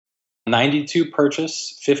92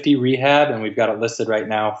 purchase, 50 rehab, and we've got it listed right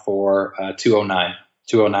now for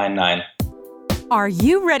 209.9. Are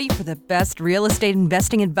you ready for the best real estate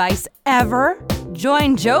investing advice ever?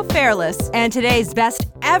 Join Joe Fairless and today's best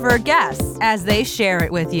ever guests as they share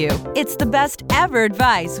it with you. It's the best ever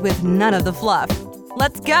advice with none of the fluff.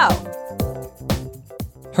 Let's go.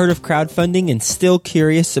 Heard of crowdfunding and still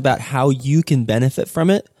curious about how you can benefit from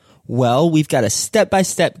it? Well, we've got a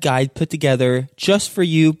step-by-step guide put together just for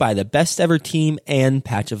you by the best ever team and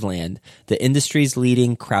Patch of Land, the industry's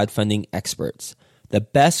leading crowdfunding experts. The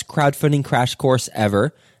best crowdfunding crash course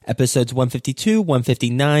ever, episodes 152,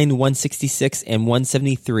 159, 166, and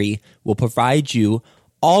 173 will provide you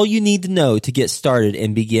all you need to know to get started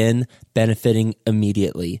and begin benefiting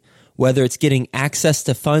immediately. Whether it's getting access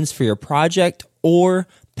to funds for your project or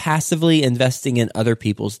passively investing in other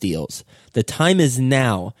people's deals, the time is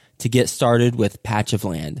now to get started with Patch of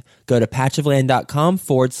Land. Go to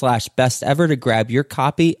patchofland.com/best ever to grab your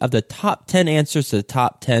copy of the top 10 answers to the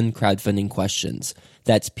top 10 crowdfunding questions.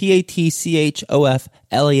 That's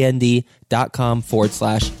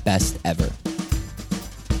patchofland.com/best ever.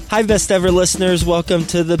 Hi, best ever listeners. Welcome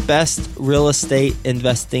to the best real estate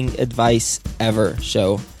investing advice ever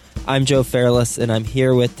show. I'm Joe Fairless, and I'm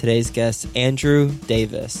here with today's guest, Andrew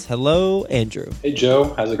Davis. Hello, Andrew. Hey,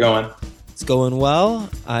 Joe. How's it going? It's going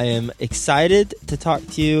well. I am excited to talk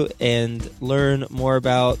to you and learn more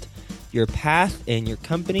about your path and your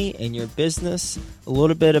company and your business. A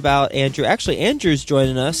little bit about Andrew. Actually, Andrew's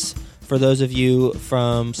joining us for those of you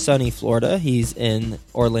from sunny Florida. He's in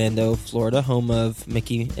Orlando, Florida, home of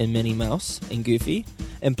Mickey and Minnie Mouse and Goofy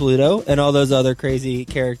and Pluto and all those other crazy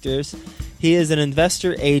characters. He is an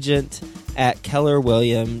investor agent at Keller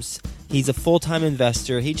Williams. He's a full-time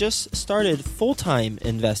investor. He just started full-time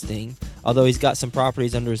investing, although he's got some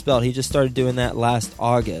properties under his belt. He just started doing that last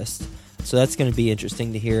August. So that's going to be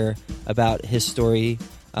interesting to hear about his story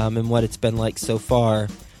and what it's been like so far.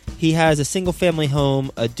 He has a single-family home,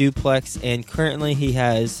 a duplex, and currently he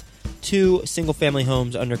has 2 single-family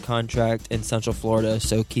homes under contract in Central Florida.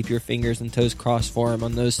 So keep your fingers and toes crossed for him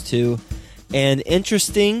on those 2. And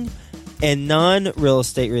interesting and non-real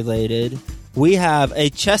estate related, we have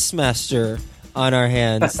a chess master on our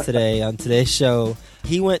hands today on today's show.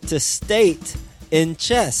 He went to state in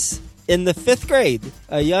chess in the 5th grade.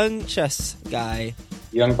 A young chess guy.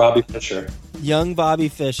 Young Bobby Fischer. Young Bobby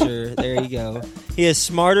Fischer. There you go. He is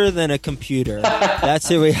smarter than a computer. That's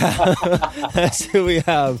who we have. That's who we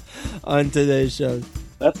have on today's show.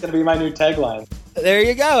 That's going to be my new tagline. There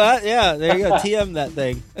you go. Yeah, there you go. TM that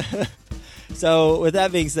thing. So with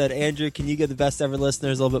that being said, Andrew, can you give the best ever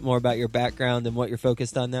listeners a little bit more about your background and what you're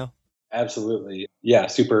focused on now? Absolutely. Yeah,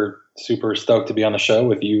 super stoked to be on the show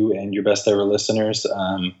with you and your best ever listeners,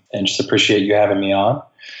 and just appreciate you having me on.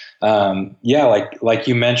 Like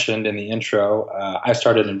you mentioned in the intro, I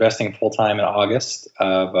started investing full-time in August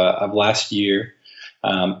of last year.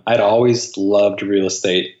 I'd always loved real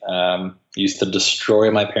estate. Used to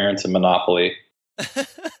destroy my parents in Monopoly.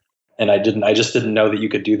 And I just didn't know that you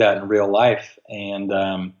could do that in real life. And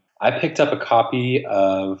I picked up a copy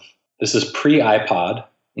of, this is pre-iPod,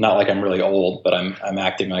 not like I'm really old, but I'm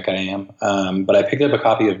acting like I am. But I picked up a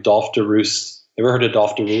copy of Dolph DeRoos. You ever heard of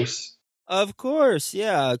Dolph DeRoos? Of course,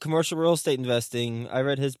 yeah. Commercial real estate investing. I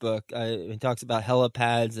read his book. He talks about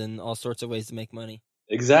helipads and all sorts of ways to make money.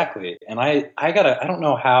 Exactly. And I don't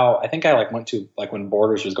know how, I think I went to when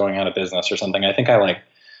Borders was going out of business or something. I think I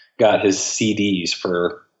got his CDs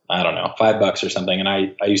for, I don't know, $5 or something. And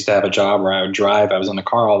I used to have a job where I would drive. I was in the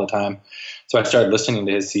car all the time. So I started listening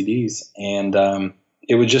to his CDs, and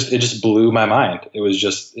it just blew my mind. It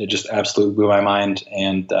just absolutely blew my mind.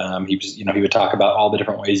 And he would talk about all the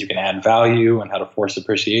different ways you can add value and how to force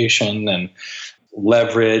appreciation and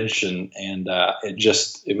leverage. And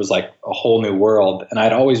it was like a whole new world. And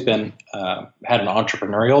I'd always been, had an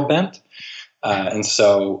entrepreneurial bent. And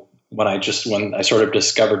so when I sort of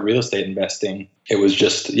discovered real estate investing, it was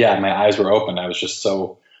just, my eyes were open. I was just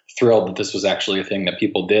so thrilled that this was actually a thing that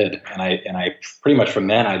people did. And I pretty much from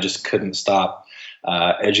then, I just couldn't stop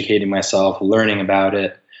educating myself, learning about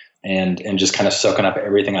it, and just kind of soaking up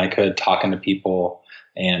everything I could, talking to people,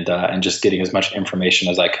 and just getting as much information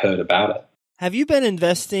as I could about it. Have you been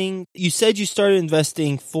investing? You said you started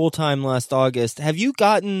investing full-time last August. Have you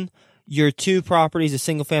gotten your 2 properties, a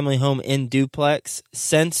single-family home and duplex,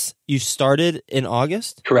 since you started in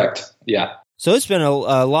August? Correct. Yeah. So it's been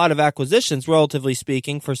a lot of acquisitions, relatively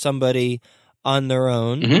speaking, for somebody on their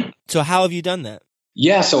own. Mm-hmm. So how have you done that?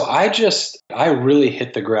 Yeah, so I really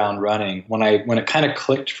hit the ground running. When it kind of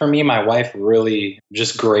clicked for me, my wife really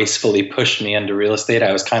just gracefully pushed me into real estate.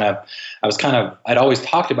 I'd always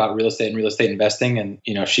talked about real estate and real estate investing, and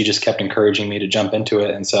she just kept encouraging me to jump into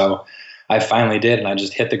it. And so I finally did, and I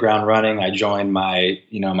just hit the ground running. I joined my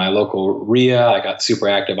local RIA. I got super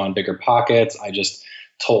active on Bigger Pockets. I just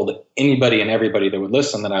told anybody and everybody that would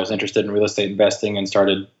listen that I was interested in real estate investing, and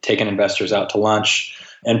started taking investors out to lunch,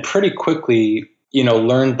 and pretty quickly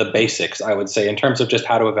learned the basics, I would say, in terms of just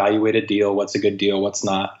how to evaluate a deal, what's a good deal, what's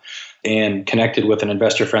not, and connected with an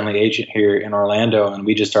investor-friendly agent here in Orlando. And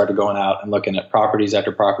we just started going out and looking at properties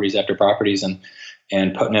after properties after properties and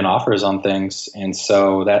putting in offers on things. And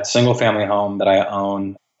so that single-family home that I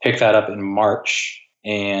own, picked that up in March,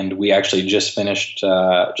 and we actually just finished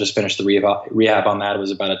the rehab on that. It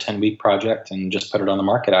was about a 10-week project, and just put it on the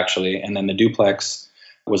market, actually. And then the duplex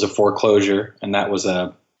was a foreclosure, and that was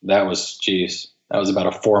about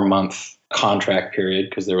a 4-month contract period,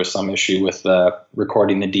 because there was some issue with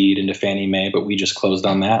recording the deed into Fannie Mae, but we just closed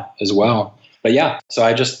on that as well. But yeah, so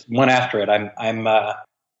I just went after it.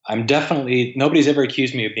 I'm definitely, nobody's ever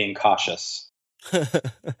accused me of being cautious.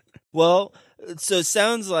 Well, so it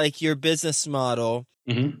sounds like your business model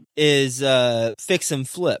is fix and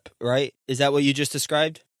flip, right? Is that what you just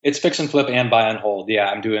described? It's fix and flip and buy and hold.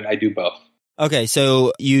 Yeah, I do both. Okay,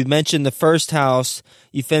 so you mentioned the first house,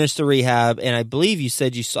 you finished the rehab, and I believe you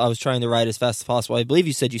said I was trying to write as fast as possible. I believe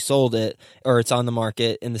you said you sold it, or it's on the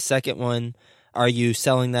market. And the second one, are you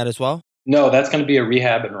selling that as well? No, that's going to be a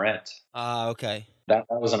rehab and rent. Okay. That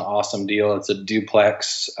was an awesome deal. It's a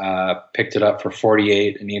duplex. Picked it up for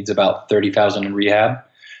 $48,000. It needs about $30,000 in rehab,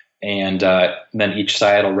 and then each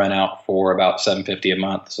side will rent out for about $750 a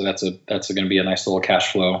month. So that's going to be a nice little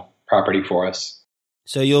cash flow property for us.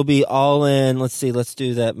 So you'll be all in. Let's see. Let's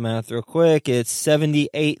do that math real quick. It's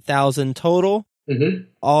 $78,000 total,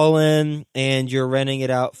 all in, and you're renting it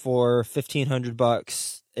out for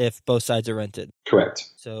 $1,500 if both sides are rented. Correct.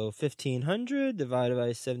 So 1,500 divided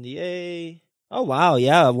by 78. Oh wow,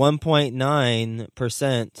 yeah,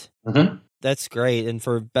 1.9%. That's great. And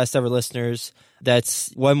for best ever listeners, that's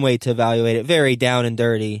one way to evaluate it. Very down and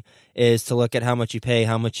dirty is to look at how much you pay,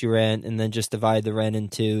 how much you rent, and then just divide the rent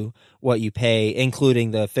into what you pay,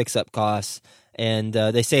 including the fix-up costs. And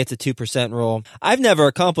they say it's a 2% rule. I've never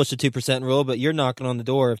accomplished a 2% rule, but you're knocking on the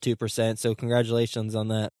door of 2%, so congratulations on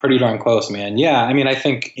that. Pretty darn close, man. Yeah, I mean, I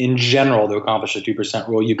think in general, to accomplish a 2%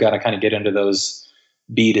 rule, you've got to kind of get into those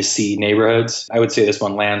B to C neighborhoods. I would say this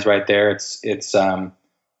one lands right there. It's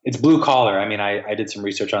blue collar. I mean, I did some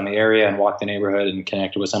research on the area and walked the neighborhood and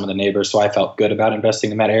connected with some of the neighbors, so I felt good about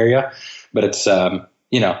investing in that area. But it's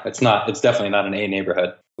definitely not an A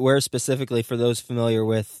neighborhood. Where specifically, for those familiar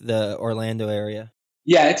with the Orlando area?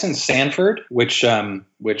 Yeah, it's in Sanford, which I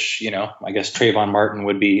guess Trayvon Martin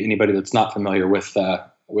would be anybody that's not familiar with the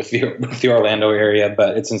Orlando area,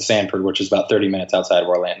 but it's in Sanford, which is about 30 minutes outside of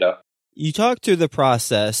Orlando. You talked through the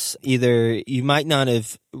process. Either you might not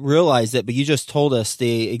have realized it, but you just told us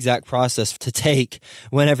the exact process to take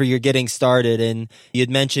whenever you're getting started. And you had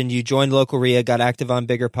mentioned you joined local RIA, got active on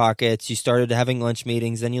Bigger Pockets, you started having lunch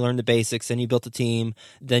meetings, then you learned the basics, then you built a team,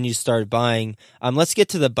 then you started buying. Let's get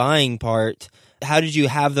to the buying part. How did you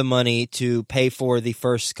have the money to pay for the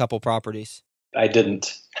first couple properties? I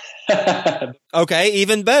didn't. Okay,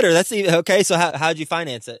 even better. Okay. So how did you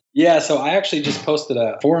finance it? Yeah, so I actually just posted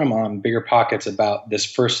a forum on Bigger Pockets about this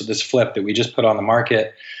flip that we just put on the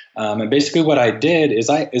market. And basically what I did is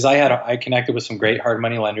I connected with some great hard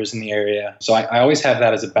money lenders in the area. So I always have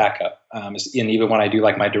that as a backup. And even when I do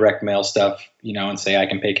like my direct mail stuff, and say I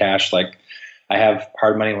can pay cash, like I have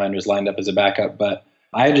hard money lenders lined up as a backup. But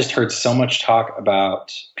I had just heard so much talk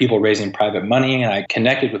about people raising private money, and I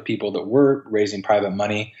connected with people that were raising private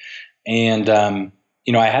money. And, I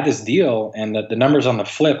had this deal, and the numbers on the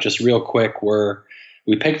flip, just real quick, were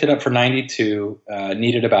we picked it up for 92,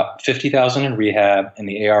 needed about 50,000 in rehab, and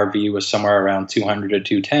the ARV was somewhere around 200 to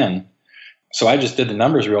 210. So I just did the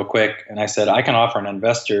numbers real quick, and I said, I can offer an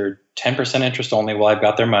investor 10% interest only while I've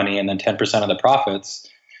got their money, and then 10% of the profits.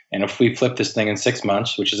 And if we flip this thing in 6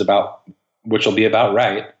 months, which will be about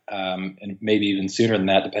right, and maybe even sooner than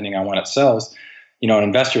that, depending on when it sells, an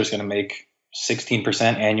investor is going to make 16%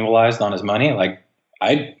 annualized on his money. Like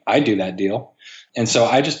I do that deal. And so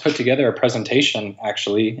I just put together a presentation.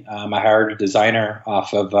 Actually, I hired a designer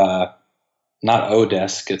off of, not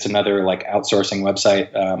Odesk. It's another like outsourcing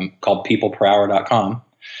website, called peopleperhour.com.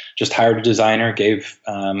 Just hired a designer, gave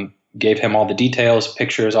him all the details,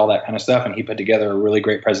 pictures, all that kind of stuff. And he put together a really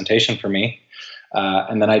great presentation for me.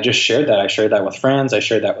 And then I just shared that. I shared that with friends. I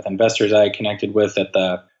shared that with investors I connected with at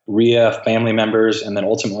the RIA family members, and then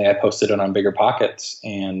ultimately I posted it on BiggerPockets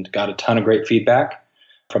and got a ton of great feedback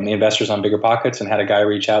from the investors on BiggerPockets, and had a guy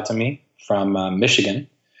reach out to me from Michigan,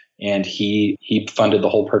 and he funded the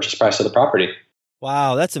whole purchase price of the property.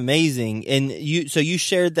 Wow, that's amazing. And you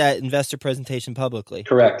shared that investor presentation publicly?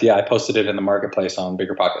 Correct. Yeah, I posted it in the marketplace on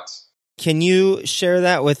BiggerPockets. Can you share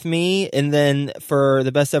that with me? And then for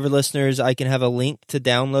the best ever listeners, I can have a link to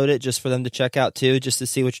download it just for them to check out too, just to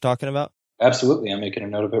see what you're talking about? Absolutely. I'm making a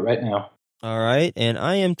note of it right now. All right. And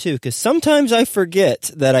I am too, because sometimes I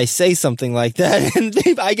forget that I say something like that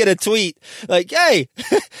and I get a tweet like, hey,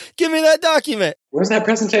 give me that document. Where's that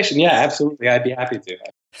presentation? Yeah, absolutely. I'd be happy to.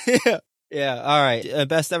 Yeah. Yeah. All right.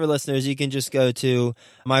 Best ever listeners, you can just go to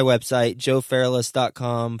my website,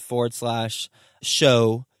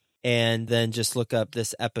 joefairless.com/show, and then just look up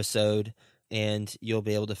this episode and you'll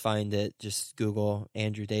be able to find it. Just Google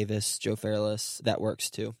Andrew Davis, Joe Fairless. That works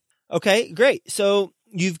too. Okay, great. So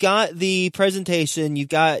you've got the presentation, you've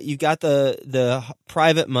got the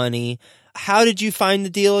private money. How did you find the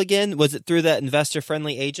deal again? Was it through that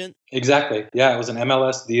investor-friendly agent? Exactly. Yeah, it was an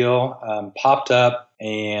MLS deal, popped up,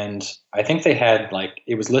 and I think they had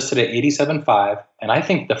it was listed at 87.5, and I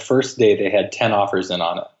think the first day they had 10 offers in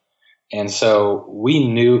on it. And so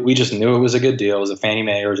we just knew it was a good deal. It was a Fannie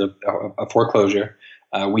Mae, or it was a foreclosure.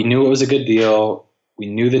 We knew it was a good deal. We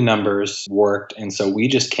knew the numbers worked, and so we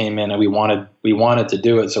just came in and we wanted to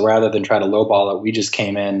do it. So rather than try to lowball it, we just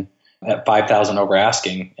came in at 5,000 over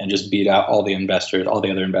asking and just beat out all the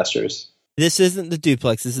other investors. This isn't the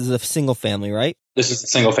duplex. This is a single family, right? This is a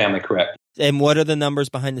single family, correct. And what are the numbers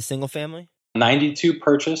behind the single family? 92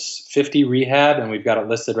 purchase, 50 rehab, and we've got it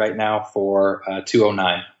listed right now for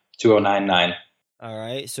 209.9. All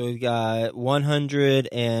right, so we've got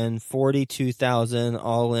 142,000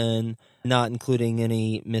 all in, not including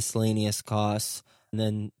any miscellaneous costs, and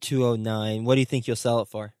then 209. What do you think you'll sell it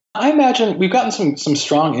for? I imagine we've gotten some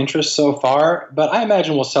strong interest so far, but I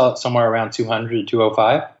imagine we'll sell it somewhere around 200 to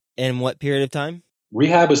 205. And what period of time?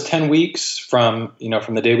 Rehab was 10 weeks from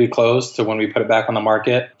the day we closed to when we put it back on the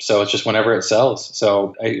market. So it's just whenever it sells.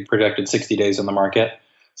 So I projected 60 days on the market.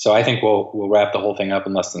 So I think we'll wrap the whole thing up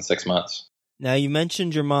in less than 6 months. Now, you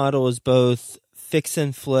mentioned your model is both fix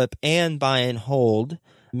and flip and buy and hold.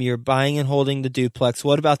 You're buying and holding the duplex.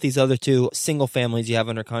 What about these other two single families you have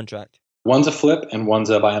under contract? One's a flip and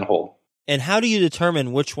one's a buy and hold. And how do you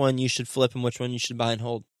determine which one you should flip and which one you should buy and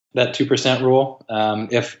hold? That 2% rule.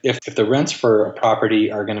 If the rents for a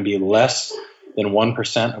property are going to be less than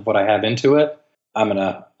 1% of what I have into it, I'm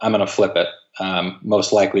gonna flip it.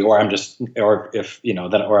 Most likely, or I'm just not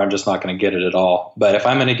going to get it at all. But if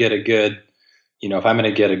I'm going to get a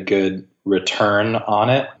good return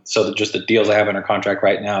on it, so that just the deals I have under contract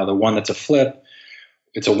right now, the one that's a flip,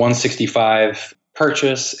 it's a 165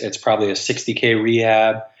 purchase. It's probably a 60K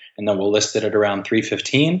rehab, and then we'll list it at around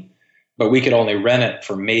 315. But we could only rent it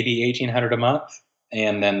for maybe $1,800 a month.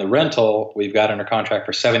 And then the rental we've got under contract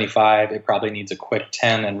for 75. It probably needs a quick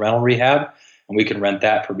 10 and rental rehab, and we can rent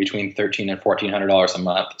that for between $1,300 and $1,400 a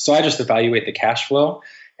month. So I just evaluate the cash flow,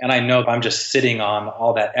 and I know if I'm just sitting on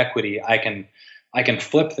all that equity, I can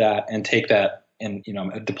flip that and take that and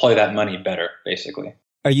deploy that money better, basically.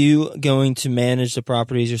 Are you going to manage the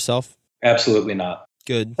properties yourself? Absolutely not.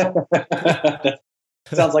 Good.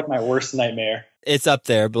 Sounds like my worst nightmare. It's up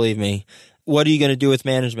there, believe me. What are you going to do with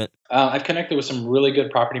management? I've connected with some really good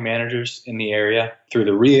property managers in the area through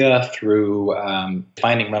the RIA, through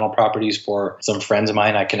finding rental properties for some friends of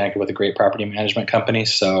mine. I connected with a great property management company.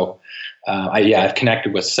 So I've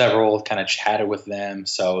connected with several, kind of chatted with them.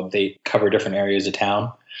 So they cover different areas of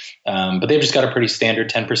town. But they've just got a pretty standard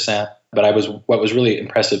 10%. But what was really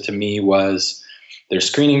impressive to me was their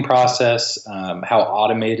screening process, how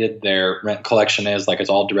automated their rent collection is, like it's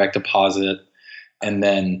all direct deposit. And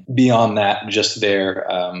then beyond that, just their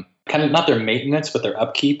kind of not their maintenance, but their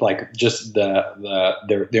upkeep, like just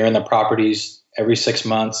they're in the properties every 6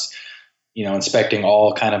 months, inspecting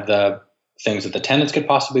all kind of the things that the tenants could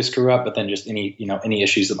possibly screw up, but then just any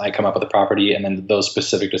issues that might come up with the property, and then those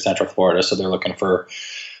specific to Central Florida. So they're looking for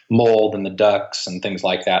mold and the ducts and things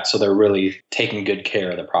like that. So they're really taking good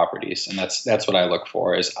care of the properties. And that's what I look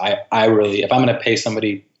for is I really, if I'm going to pay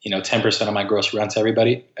somebody, 10% of my gross rents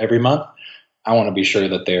every month, I want to be sure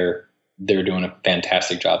that they're doing a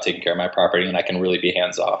fantastic job taking care of my property, and I can really be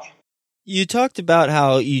hands off. You talked about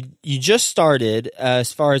how you just started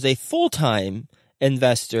as far as a full-time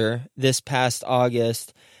investor this past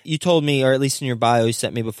August. You told me, or at least in your bio you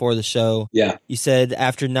sent me before the show, you said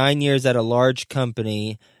after 9 years at a large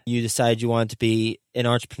company, you decided you wanted to be an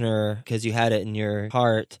entrepreneur because you had it in your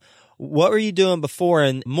heart. What were you doing before?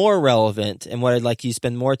 And more relevant, and what I'd like you to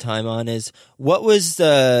spend more time on is, what was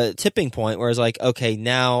the tipping point where it's like, okay,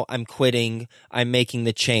 now I'm quitting, I'm making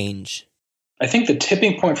the change? I think the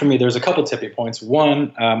tipping point for me, there's a couple tipping points.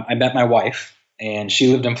 One, I met my wife, and she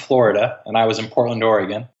lived in Florida, and I was in Portland,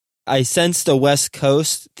 Oregon. I sensed a West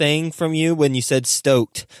Coast thing from you when you said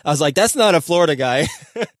stoked. I was like, that's not a Florida guy.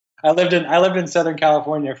 I lived in Southern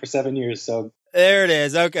California for 7 years, so there it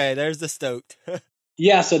is. Okay, there's the stoked.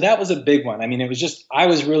 Yeah, so that was a big one. I mean, it was just, I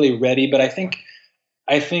was really ready, but I think,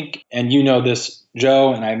 and you know this,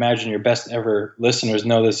 Joe, and I imagine your best ever listeners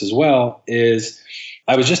know this as well, is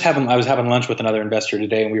I was having lunch with another investor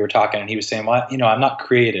today, and we were talking, and he was saying, well, I'm not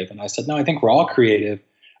creative. And I said, no, I think we're all creative.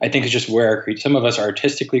 I think it's just where some of us are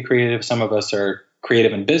artistically creative, some of us are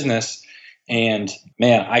creative in business. And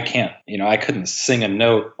man, I couldn't sing a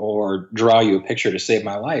note or draw you a picture to save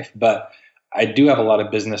my life, but I do have a lot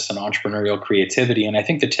of business and entrepreneurial creativity. And I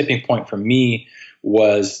think the tipping point for me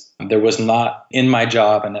was there was not, in my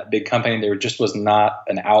job in that big company, there just was not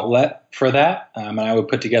an outlet for that. And I would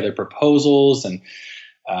put together proposals and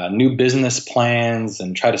new business plans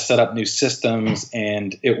and try to set up new systems.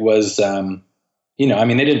 And it was, they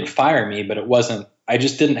didn't fire me, but it wasn't, I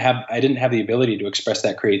didn't have the ability to express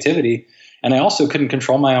that creativity. And I also couldn't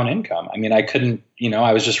control my own income. I mean, I couldn't,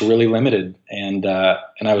 I was just really limited, and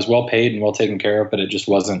I was well paid and well taken care of, but it just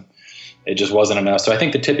wasn't enough. So I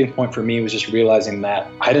think the tipping point for me was just realizing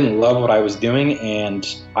that I didn't love what I was doing, and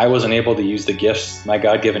I wasn't able to use the gifts, my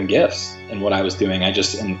God-given gifts, in what I was doing.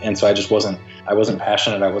 So I wasn't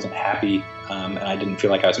passionate. I wasn't happy. And I didn't feel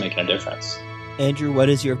like I was making a difference. Andrew, what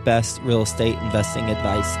is your best real estate investing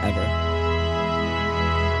advice ever?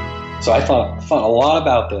 So I thought a lot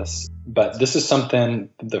about this, but this is something,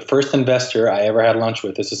 the first investor I ever had lunch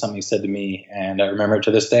with, this is something he said to me, and I remember it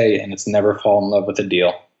to this day, and it's never fall in love with a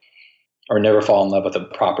deal or never fall in love with a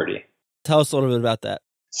property. Tell us a little bit about that.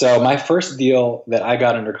 So my first deal that I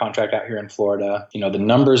got under contract out here in Florida, the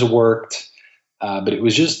numbers worked, but it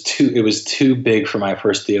was too big for my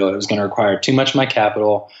first deal. It was going to require too much of my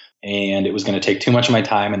capital, and it was going to take too much of my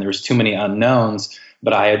time, and there was too many unknowns.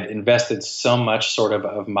 But I had invested so much sort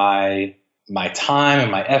of my time and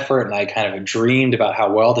my effort, and I kind of dreamed about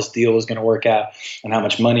how well this deal was going to work out and how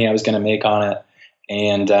much money I was going to make on it.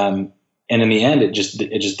 And in the end, it just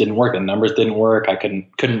didn't work. The numbers didn't work. I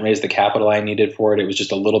couldn't raise the capital I needed for it. It was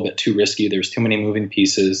just a little bit too risky. There was too many moving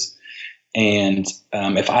pieces. And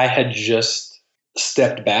if I had just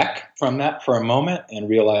stepped back from that for a moment and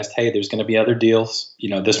realized, hey, there's going to be other deals.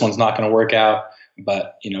 This one's not going to work out.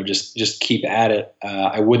 But, just keep at it.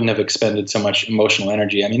 I wouldn't have expended so much emotional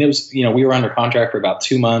energy. I mean, it was, we were under contract for about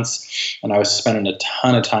 2 months, and I was spending a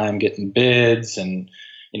ton of time getting bids and,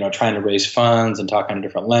 trying to raise funds and talking to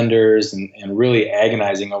different lenders and really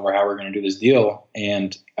agonizing over how we're going to do this deal.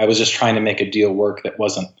 And I was just trying to make a deal work that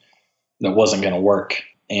wasn't going to work.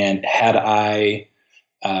 And had I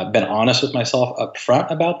been honest with myself up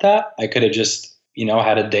front about that, I could have just,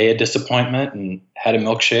 had a day of disappointment and had a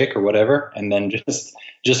milkshake or whatever, and then just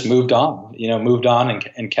moved on,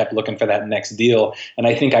 and kept looking for that next deal. And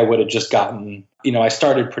I think I would have just gotten, I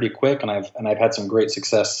started pretty quick, and I've had some great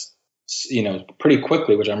success, pretty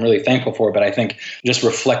quickly, which I'm really thankful for. But I think just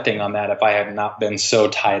reflecting on that, if I had not been so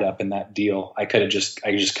tied up in that deal, I just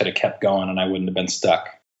could have kept going, and I wouldn't have been stuck.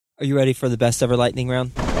 Are you ready for the best ever lightning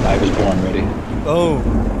round? I was born ready. Oh,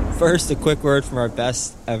 first, a quick word from our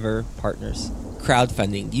best ever partners.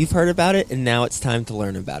 Crowdfunding. You've heard about it, and now it's time to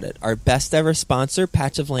learn about it. Our best ever sponsor,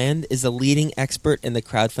 Patch of Land, is a leading expert in the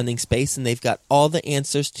crowdfunding space, and they've got all the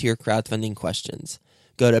answers to your crowdfunding questions.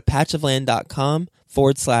 Go to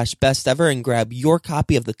patchofland.com/best ever and grab your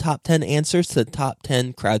copy of the top 10 answers to the top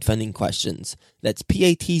 10 crowdfunding questions. That's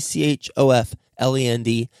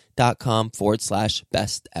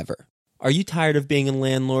patchofland.com/best ever. Are you tired of being a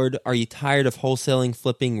landlord? Are you tired of wholesaling,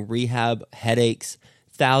 flipping, rehab, headaches?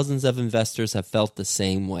 Thousands of investors have felt the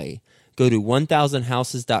same way. Go to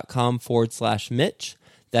 1000houses.com/Mitch.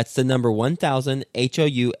 That's the number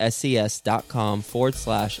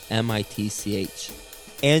 1000houses.com/MITCH.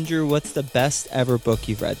 Andrew, what's the best ever book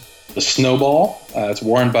you've read? The Snowball. It's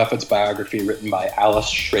Warren Buffett's biography written by Alice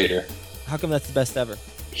Schrader. How come that's the best ever?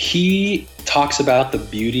 He talks about the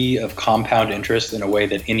beauty of compound interest in a way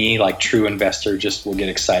that any true investor just will get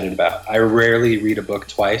excited about. I rarely read a book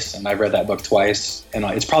twice, and I've read that book twice, and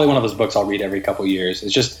it's probably one of those books I'll read every couple years.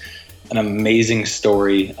 It's just an amazing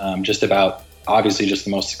story, just about obviously just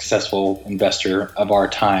the most successful investor of our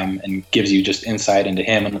time, and gives you just insight into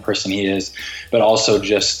him and the person he is, but also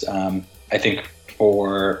just I think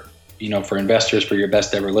for investors, for your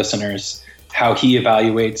best ever listeners, how he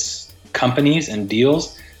evaluates companies and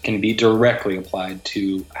deals can be directly applied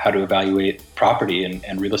to how to evaluate property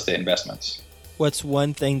and real estate investments. What's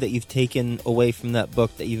one thing that you've taken away from that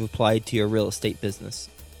book that you've applied to your real estate business?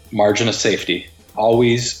 Margin of safety.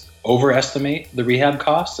 Always overestimate the rehab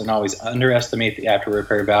costs and always underestimate the after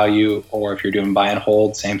repair value. Or if you're doing buy and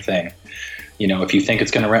hold, same thing. If you think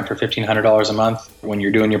it's going to rent for $1,500 a month, when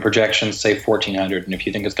you're doing your projections, say $1,400. And if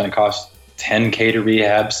you think it's going to cost $10K to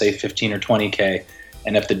rehab, say $15 or $20K.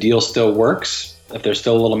 And if the deal still works, if there's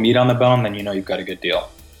still a little meat on the bone, then you've got a good deal.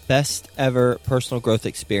 Best ever personal growth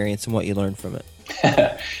experience and what you learned from it?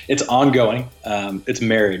 It's ongoing. It's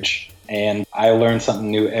marriage. And I learn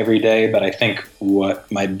something new every day. But I think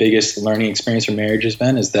what my biggest learning experience from marriage has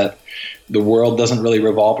been is that the world doesn't really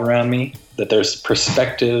revolve around me, that there's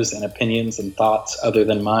perspectives and opinions and thoughts other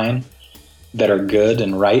than mine that are good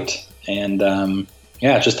and right. And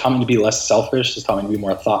it just taught me to be less selfish, just taught me to be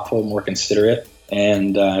more thoughtful, more considerate,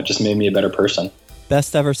 and just made me a better person.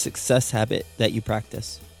 Best ever success habit that you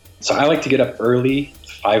practice? So I like to get up early,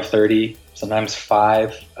 5:30, sometimes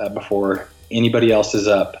 5 before anybody else is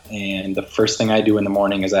up. And the first thing I do in the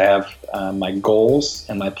morning is I have my goals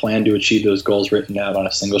and my plan to achieve those goals written out on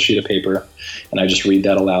a single sheet of paper. And I just read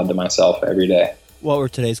that aloud to myself every day. What were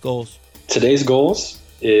today's goals? Today's goals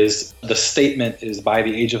is the statement is by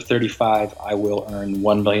the age of 35, I will earn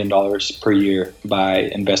 $1 million per year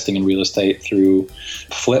by investing in real estate through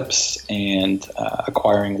flips and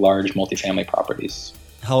acquiring large multifamily properties.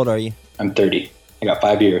 How old are you? I'm 30. I got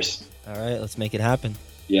 5 years. All right, let's make it happen.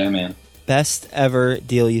 Yeah, man. Best ever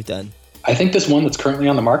deal you've done? I think this one that's currently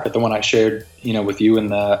on the market, the one I shared, with you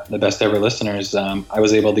and the best ever listeners, I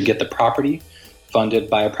was able to get the property funded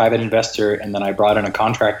by a private investor, and then I brought in a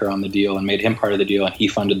contractor on the deal and made him part of the deal, and he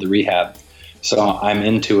funded the rehab. So I'm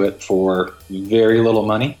into it for very little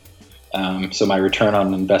money. So my return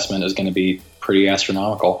on investment is going to be pretty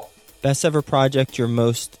astronomical. Best ever project you're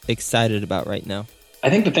most excited about right now? I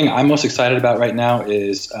think the thing I'm most excited about right now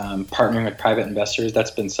is partnering with private investors.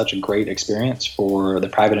 That's been such a great experience for the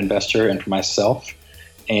private investor and for myself,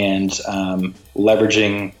 and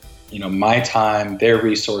leveraging my time, their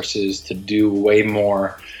resources to do way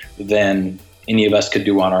more than any of us could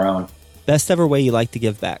do on our own. Best ever way you like to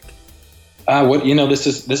give back? This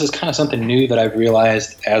is kind of something new that I've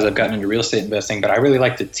realized as I've gotten into real estate investing, but I really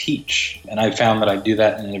like to teach. And I found that I do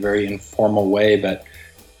that in a very informal way. But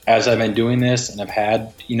as I've been doing this and I've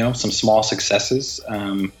had, some small successes,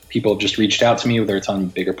 people have just reached out to me, whether it's on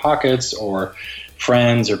Bigger Pockets or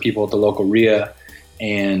friends or people at the local RIA,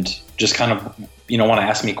 and just kind of, want to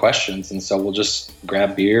ask me questions. And so we'll just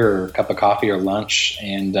grab beer or a cup of coffee or lunch,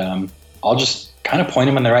 and I'll just kind of point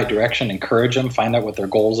them in the right direction, encourage them, find out what their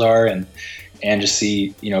goals are, and just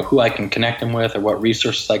see, who I can connect them with or what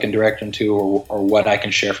resources I can direct them to, or what I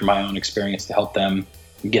can share from my own experience to help them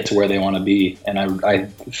get to where they want to be. And I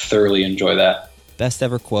thoroughly enjoy that. Best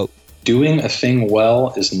ever quote? Doing a thing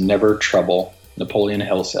well is never trouble. Napoleon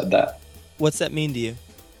Hill said that. What's that mean to you?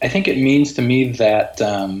 I think it means to me that,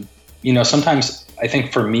 sometimes I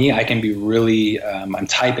think for me, I can be really, I'm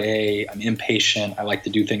type A, I'm impatient. I like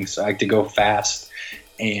to do things, I like to go fast.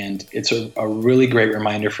 And it's a really great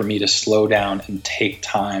reminder for me to slow down and take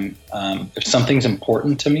time. If something's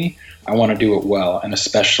important to me, I want to do it well. And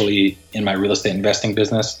especially in my real estate investing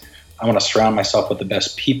business, I want to surround myself with the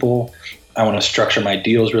best people. I want to structure my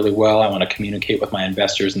deals really well. I want to communicate with my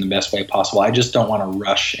investors in the best way possible. I just don't want to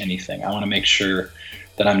rush anything. I want to make sure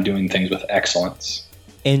that I'm doing things with excellence.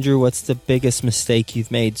 Andrew, what's the biggest mistake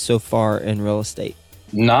you've made so far in real estate?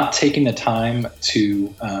 Not taking the time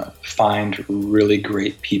to find really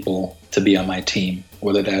great people to be on my team,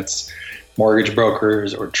 whether that's mortgage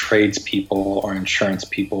brokers or tradespeople or insurance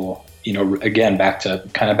people. Again, back to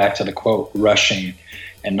the quote, rushing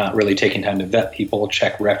and not really taking time to vet people,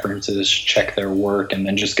 check references, check their work, and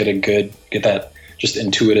then just get that just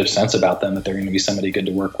intuitive sense about them that they're going to be somebody good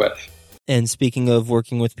to work with. And speaking of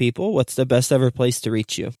working with people, what's the best ever place to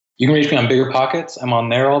reach you? You can reach me on Bigger Pockets. I'm on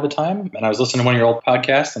there all the time. And I was listening to one of your old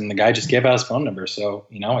podcasts, and the guy just gave out his phone number. So,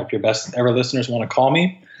 if your best ever listeners want to call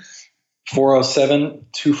me,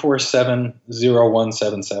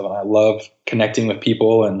 407-247-0177. I love connecting with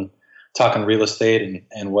people and talking real estate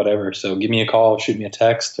and whatever. So give me a call, shoot me a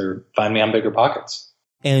text, or find me on Bigger Pockets.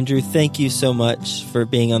 Andrew, thank you so much for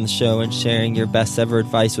being on the show and sharing your best ever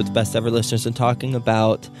advice with best ever listeners and talking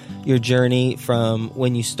about your journey from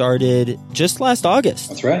when you started just last August.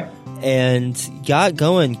 That's right. And got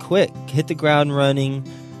going quick, hit the ground running.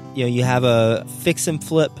 You have a fix and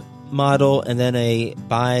flip model and then a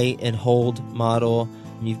buy and hold model.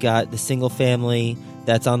 You've got the single family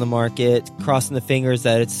that's on the market, crossing the fingers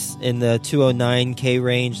that it's in the $209K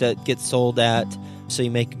range that gets sold at. so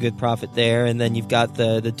you make a good profit there. And then you've got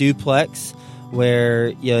the duplex,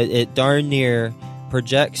 where it darn near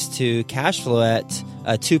projects to cash flow at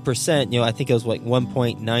 2%. I think it was like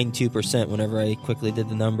 1.92% whenever I quickly did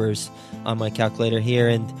the numbers on my calculator here.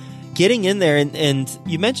 And getting in there, and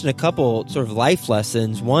you mentioned a couple sort of life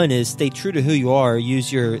lessons. One is stay true to who you are, use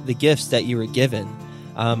the gifts that you were given.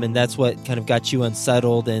 And that's what kind of got you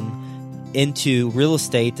unsettled and into real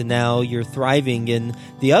estate, and now you're thriving. And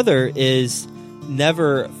the other is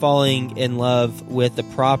never falling in love with the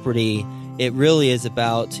property. It really is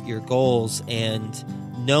about your goals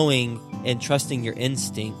and knowing and trusting your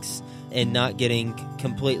instincts and not getting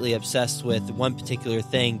completely obsessed with one particular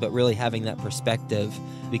thing, but really having that perspective,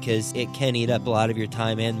 because it can eat up a lot of your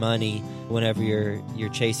time and money whenever you're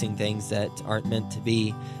chasing things that aren't meant to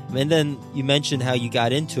be. And then you mentioned how you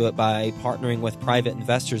got into it by partnering with private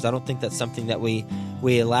investors. I don't think that's something that we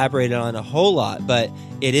elaborated on a whole lot, but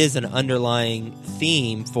it is an underlying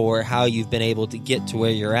theme for how you've been able to get to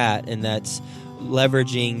where you're at, and that's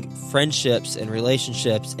leveraging friendships and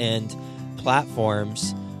relationships and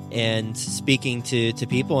platforms and speaking to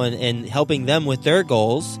people and helping them with their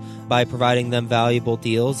goals by providing them valuable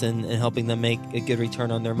deals and helping them make a good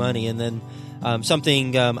return on their money. And then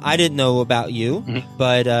something I didn't know about you,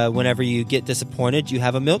 but whenever you get disappointed, you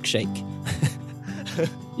have a milkshake.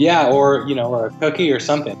 Yeah, or a cookie or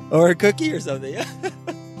something. Or a cookie or something, yeah.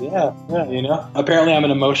 Yeah, Apparently I'm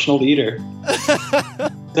an emotional eater.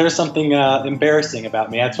 There's something embarrassing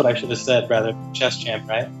about me. That's what I should have said rather than chess champ,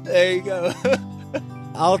 right? There you go.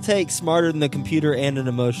 I'll take smarter than the computer and an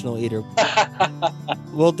emotional eater.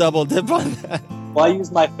 We'll double dip on that. Well, I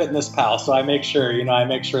use my Fitness Pal, so I make sure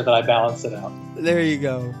that I balance it out. There you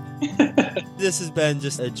go. This has been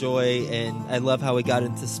just a joy, and I love how we got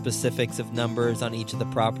into specifics of numbers on each of the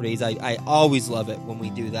properties. I always love it when we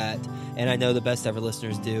do that, and I know the Best Ever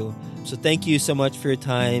listeners do. So thank you so much for your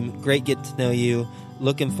time. Great getting to know you.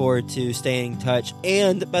 Looking forward to staying in touch.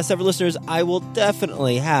 And Best Ever listeners, I will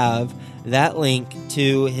definitely have that link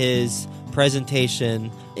to his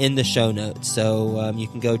presentation in the show notes. So you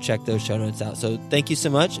can go check those show notes out. So thank you so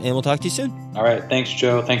much, and we'll talk to you soon. All right. Thanks,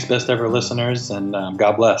 Joe. Thanks, Best Ever listeners, and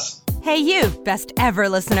God bless. Hey, you, Best Ever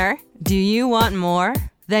listener. Do you want more?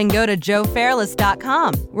 Then go to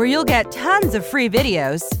joefairless.com, where you'll get tons of free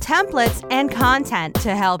videos, templates, and content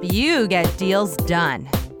to help you get deals done.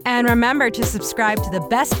 And remember to subscribe to the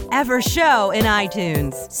Best Ever show in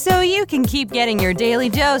iTunes, so you can keep getting your daily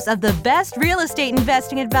dose of the best real estate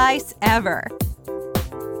investing advice ever.